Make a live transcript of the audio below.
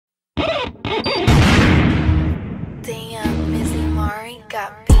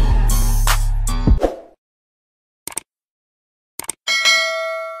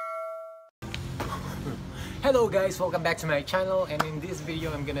Hello guys, welcome back to my channel, and in this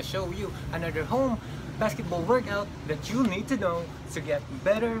video I'm gonna show you another home basketball workout that you need to know to get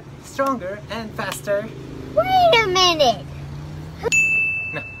better, stronger, and faster. Wait a minute!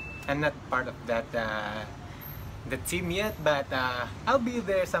 No, I'm not part of that the team yet, but I'll be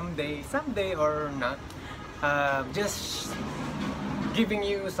there someday or not. Just giving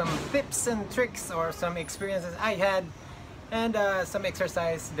you some tips and tricks or some experiences I had, and some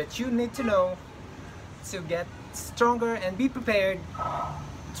exercise that you need to know to get stronger and be prepared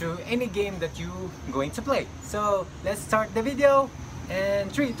to any game that you're going to play. So let's start the video,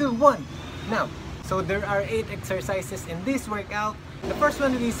 and 3, 2, 1 now. So there are 8 exercises in this workout. The first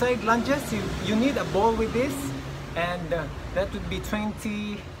one will be side lunges. You need a ball with this, and that would be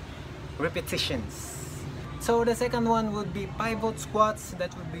 20 repetitions. So the second one would be pivot squats.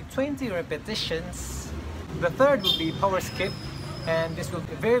 That would be 20 repetitions. The third would be power skip, and this will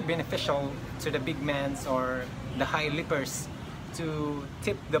be very beneficial to the big mans or the high leapers to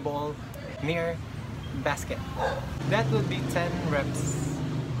tip the ball near basket. That would be 10 reps.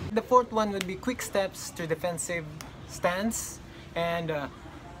 The fourth one would be quick steps to defensive stance, and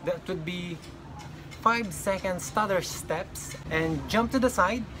that would be 5-second stutter steps, and jump to the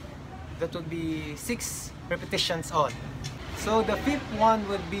side. That would be 6 repetitions on. So the fifth one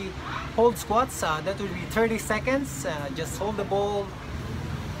would be hold squats. That would be 30 seconds. Just hold the ball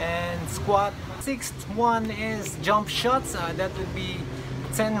and squat. Sixth one is jump shots. That would be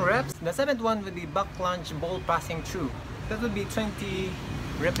 10 reps. The seventh one would be back lunge ball passing through. That would be 20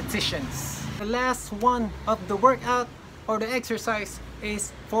 repetitions. The last one of the workout or the exercise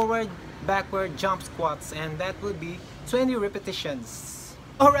is forward backward jump squats, and that would be 20 repetitions.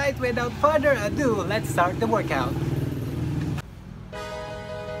 Alright, without further ado, let's start the workout.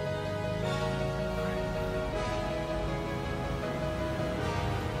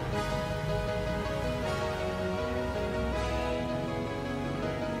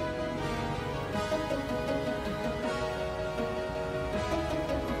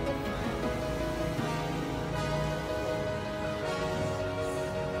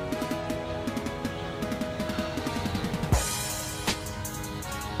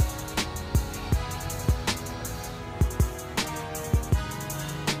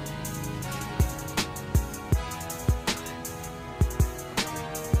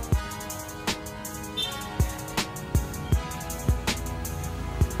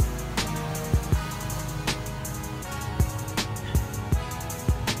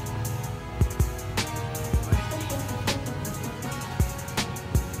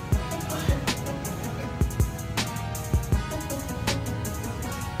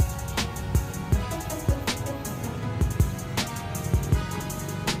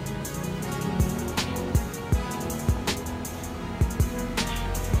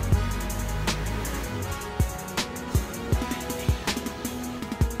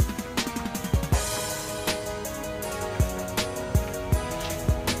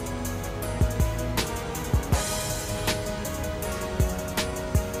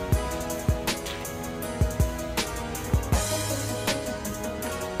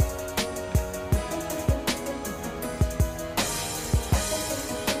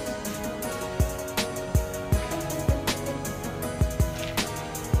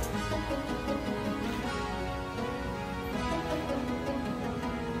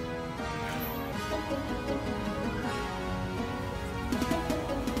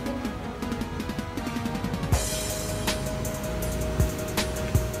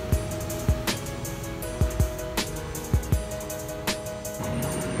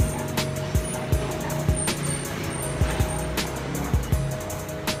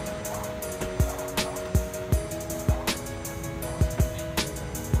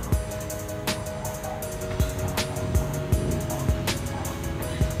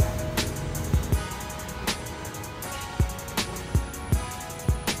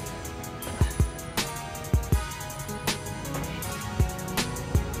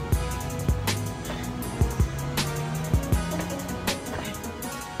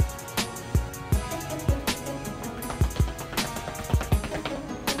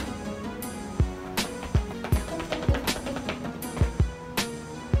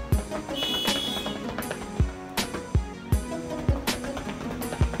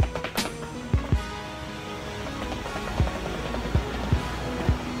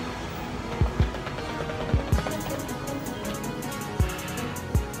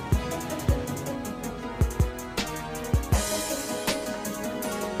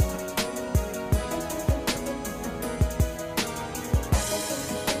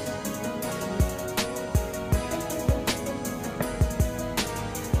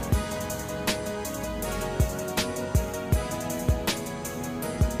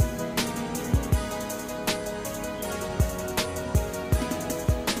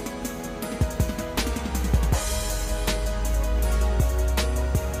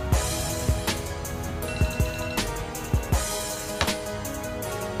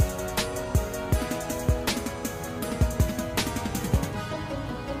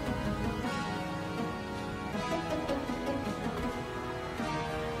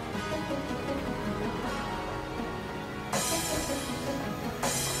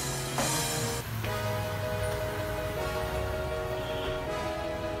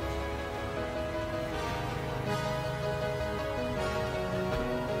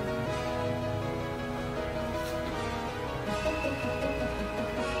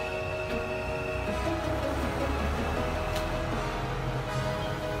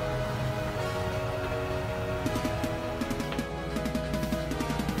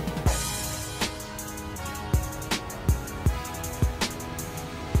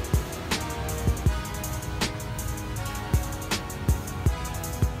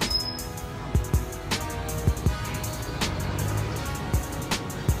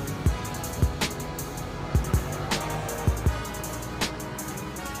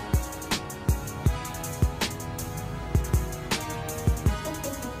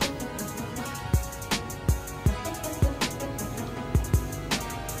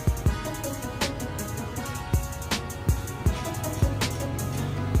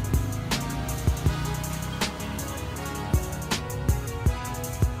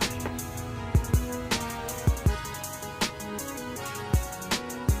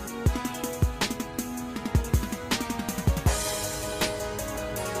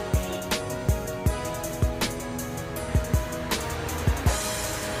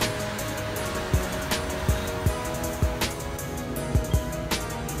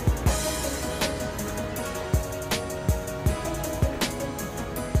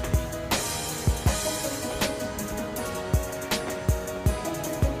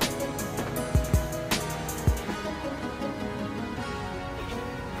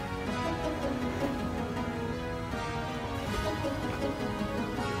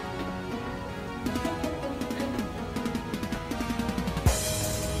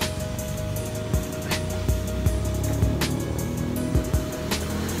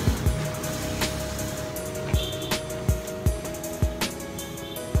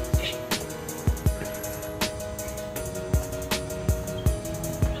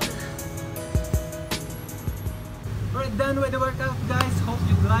 done with the workout, guys. Hope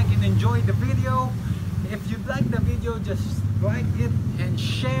you like and enjoy the video. If you like the video, just like it and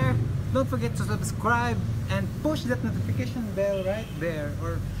share. Don't forget to subscribe and push that notification bell right there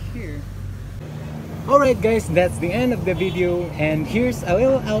or here. Alright guys, that's the end of the video, and here's a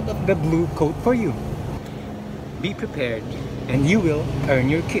little out of the blue quote for you. Be prepared and you will earn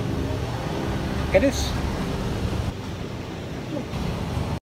your keep. Kadus!